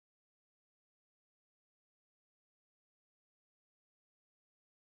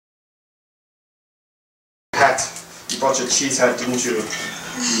hat. You brought your cheese hat, didn't you?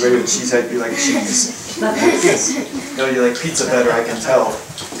 You wear your cheese hat, you like cheese. No, you like pizza better, I can tell.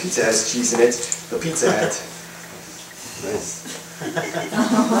 Pizza has cheese in it. The pizza hat. Nice.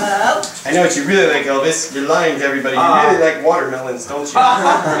 I know what you really like, Elvis. You're lying to everybody. You really like watermelons, don't you?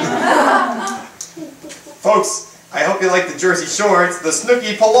 Folks, I hope you like the Jersey Shorts, the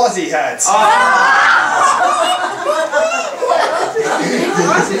Snooky Pelosi hats.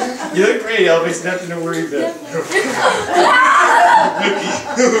 You look great, Elvis. Nothing to worry about.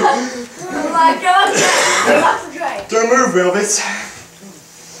 Oh my God! That's great. Don't move, Elvis.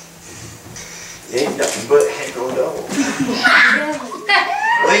 You ain't nothing but heck on dog.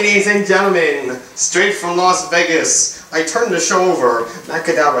 Ladies and gentlemen, straight from Las Vegas, I turn the show over.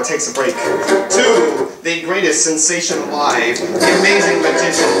 Macadabra takes a break. To the greatest sensation alive, the amazing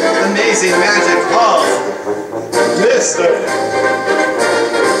magician, the amazing magic of Mr.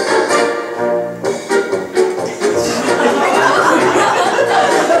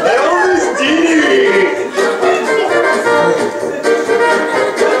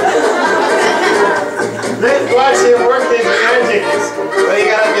 Let's watch him work his magic. Well, you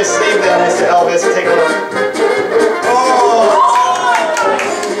got up your sleeve there, Mr. Elvis. Take a look. Oh!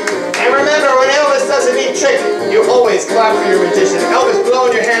 And remember, when Elvis does a neat trick, you always clap for your magician. Elvis, blow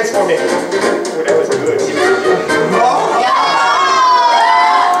in your hands for me. Oh, that was good. Oh!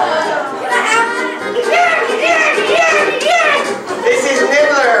 This is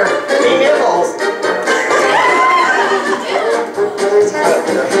Nibbler. He nibbles.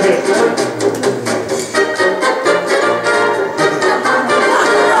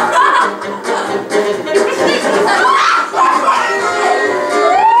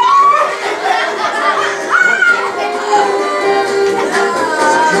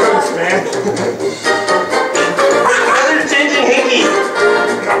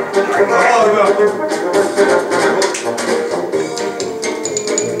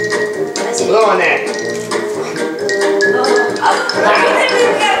 Blow on that.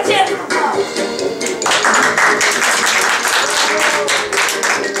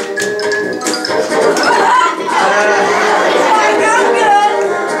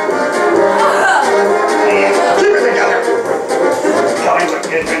 Keep it together.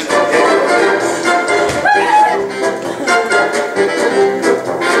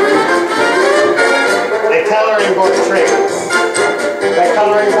 The coloring book trick. The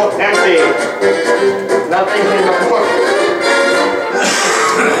coloring book empty. Nothing in the book.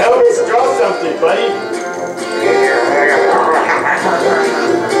 Elvis, draw something, buddy.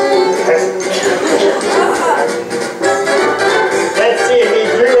 Let's see if he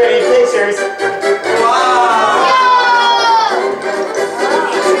drew any pictures. Wow!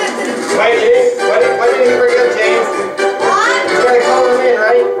 What did he forget, James? He's got to color him in,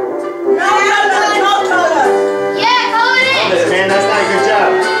 right? Man, that's not a good job.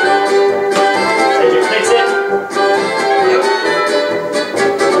 Did you fix it?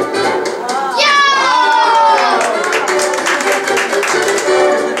 Yep.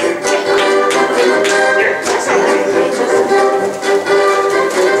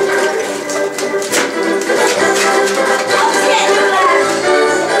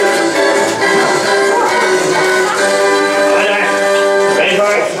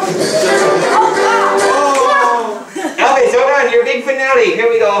 Big finale. Here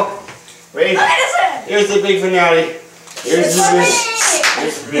we go. Ready? Here's the big finale. Here's the big.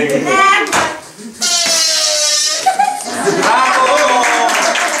 Here's the big.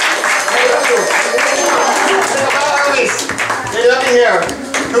 Elvis, hey, let me hear.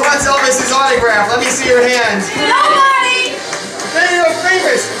 Who wants Elvis's autograph? Let me see your hand. Nobody. Hey, you're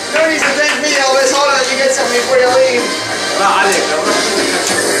famous. No need to thank me, Elvis. Hold on, let me get something before you leave.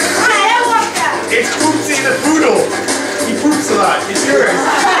 It's Poopsie the Poodle. He poops a lot. It's yours. Come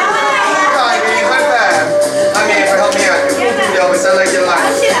on, baby. High five. I'm here for help me out. You're cool, Elvis. I like your life.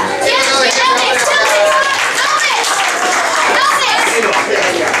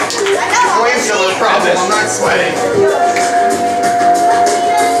 Flames are the problem. I'm not sweating.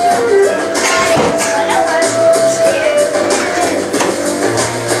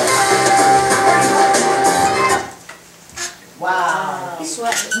 Wow. He's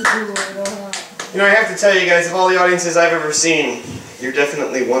sweating. You know, I have to tell you guys, of all the audiences I've ever seen, you're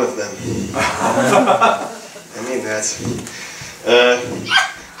definitely one of them. I mean that.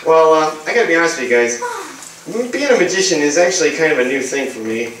 I gotta be honest with you guys. Being a magician is actually kind of a new thing for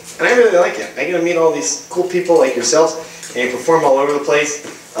me, and I really like it. I get to meet all these cool people like yourselves, and perform all over the place.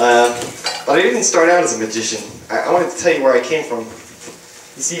 But I didn't start out as a magician. I wanted to tell you where I came from.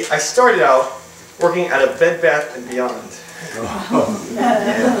 You see, I started out working at a Bed Bath & Beyond.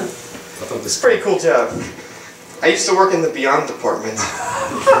 Yeah. It's a pretty cool job. I used to work in the Beyond department.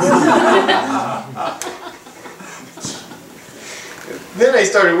 Then I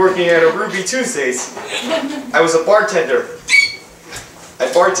started working at a Ruby Tuesdays. I was a bartender. I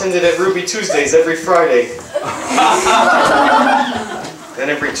bartended at Ruby Tuesdays every Friday. Then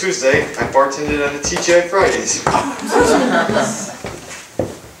every Tuesday, I bartended on the TGI Fridays.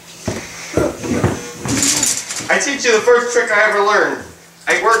 I teach you the first trick I ever learned.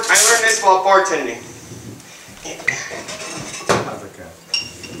 I learned this while bartending.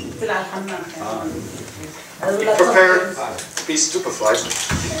 Prepare to be stupefied.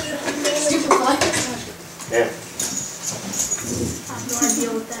 Stupefied? Yeah. I have no idea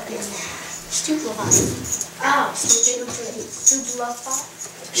what that is. Stupefied. Oh, stupefied?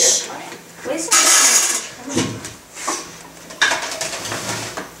 Yeah. What is that?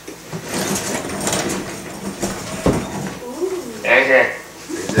 Okay.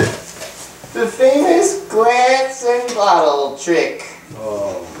 The famous glass and bottle trick.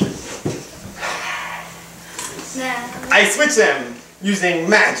 Oh. I switch them using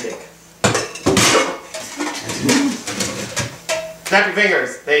magic. Snap your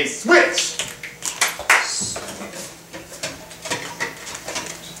fingers. They switch.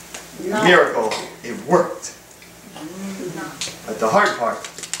 No. Miracle. It worked. No. But the hard part,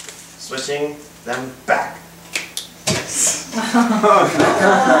 switching them back.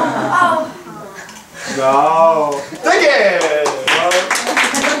 Oh. No. Take it!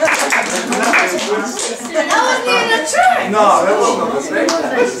 That wasn't even a trick! No, that wasn't a mistake.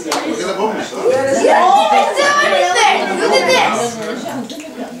 You didn't do anything! You did this!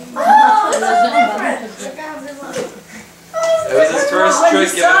 Oh, it's so different! It was his first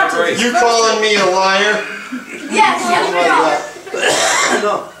trick in every break. You calling me a liar? Yes, yes, we are.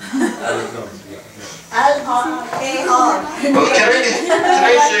 No. Well, can I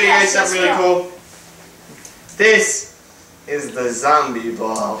show you guys something really cool? This is the zombie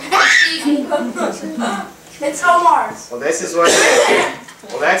ball. It's Omar's. Well, this is what it is.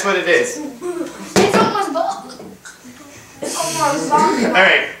 Well, that's what it is. It's Omar's ball. It's Omar's zombie ball.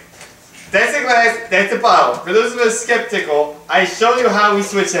 Alright. That's the glass, that's the bottle. For those of us skeptical, I show you how we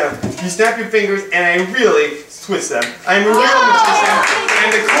switch them. You snap your fingers and I really switch them. I'm a real magician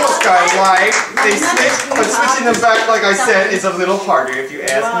and the cool guy. Why? They switch, but switching them back, like I said, is a little harder if you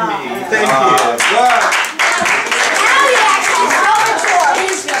ask me. Thank you. Now you actually showed it to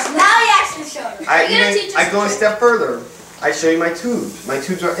us. Now you actually showed it. I go a step further. I show you my tubes. My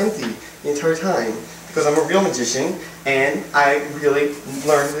tubes are empty the entire time because I'm a real magician and I really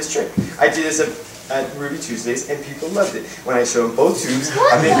learned this trick. I did this at Ruby Tuesdays and people loved it. When I show them both tubes,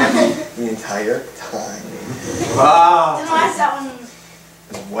 I've been empty the entire time. Wow. Then why is that one...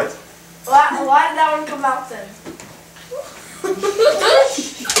 What? Why did that one come out then?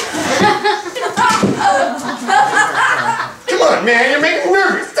 Come on, man, you're making me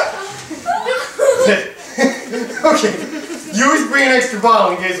nervous. Stop. Okay, you always bring an extra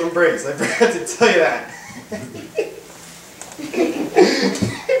bottle in case one breaks. I forgot to tell you that.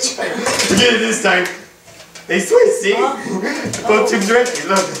 Forget it this time. They switch, see? Both tubes are empty.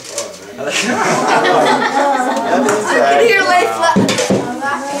 Look. Your lay flat.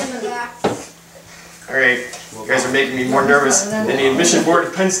 Back in the back. Alright, you guys are making me more nervous than the admission board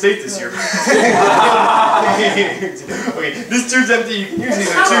at Penn State this year. Okay, this tube's empty. You can use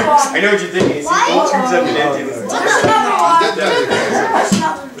either tube. I know what you're thinking. See, both tubes have been empty this entire There's time. another one.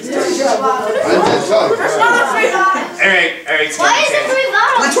 There's another free bottle. Alright, Why is it free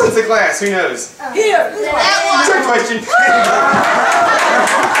bottle? which one's the glass? Who knows? Here. That Trick question.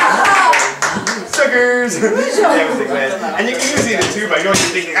 Suckers. That was the glass. And you can use either tube. I know what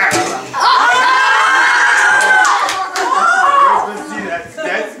you're thinking. Let's see,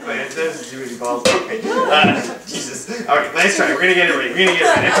 that's glass. That's Jewish balls. Okay. Jesus. Alright, let's try. We're gonna get it right. We're gonna get it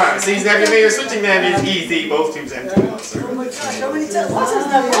right. I promise. See, snap your fingers, switching them is easy. Both tubes empty. How many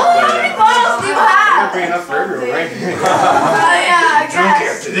bottles do you have? Bring enough for everyone, right? Oh yeah, I Drunk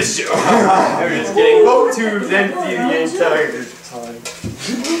guess. after this show. I'm just kidding. Both tubes empty the entire time.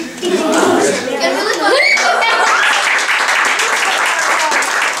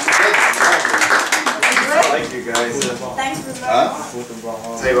 I like you guys. Thanks for that.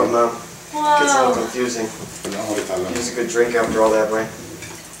 Tell you what, Mom. Gets a little confusing. Use a good drink after all that, right?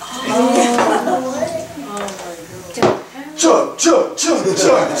 Chug, chug, chug, chug, chug,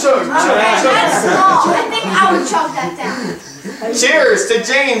 chug, That's chug. small. I think I would chug that down. Cheers to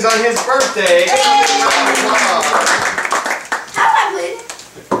James on his birthday. How's that bleeding?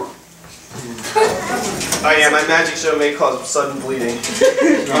 Oh yeah, my magic show may cause sudden bleeding.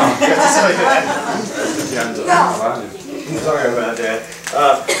 Yeah, I'm sorry about that.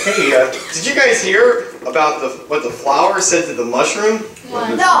 Hey, did you guys hear about what the flower said to the mushroom?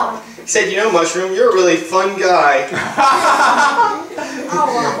 No. He said, you know, mushroom, you're a really fun guy.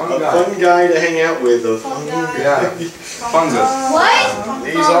 A fun guy to hang out with. A fun guy. Yeah. Fungus. What?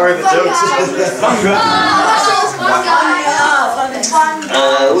 These are the jokes.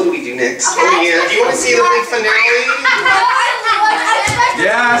 What do we do next? Oh yeah, do you want to see the big finale?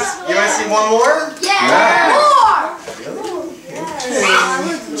 Yes. You want to see one more? Yeah. More.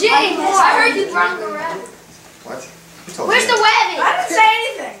 Jay, I heard you brought the rabbit. What? Who told Where's you the that? rabbit? I didn't say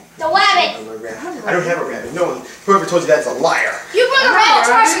anything. The rabbit. I don't have a rabbit. No one. Whoever told you that's a liar. You brought a rabbit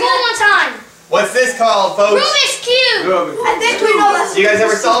to our school one time. What's this called, folks? Rubik's Cube. I think we know this. You guys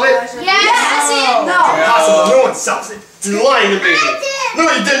ever solve it? Yeah, I see it. No. Impossible. No one solves it. You're lying to me. No,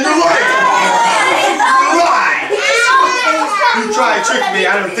 you didn't. You're lying. You lied. You tried to trick me.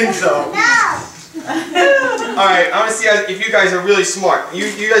 I don't think so. All right. I want to see if you guys are really smart. You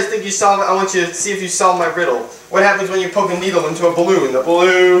guys think you solve it? I want you to see if you solve my riddle. What happens when you poke a needle into a balloon? The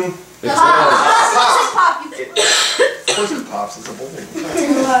balloon. Pop. Of course it pops. It's a balloon.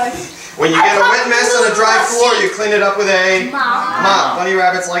 When you get a wet mess on a dry floor, you clean it up with a mop. Bunny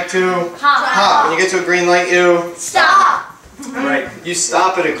rabbits like to hop. When you get to a green light, you Stop. right. You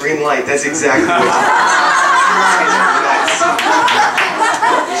stop at a green light. That's exactly what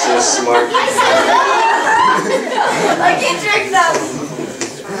you're so smart. I can't drink that.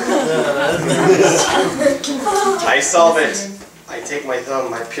 I solve it. I take my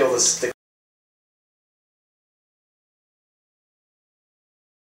thumb, I peel the stick.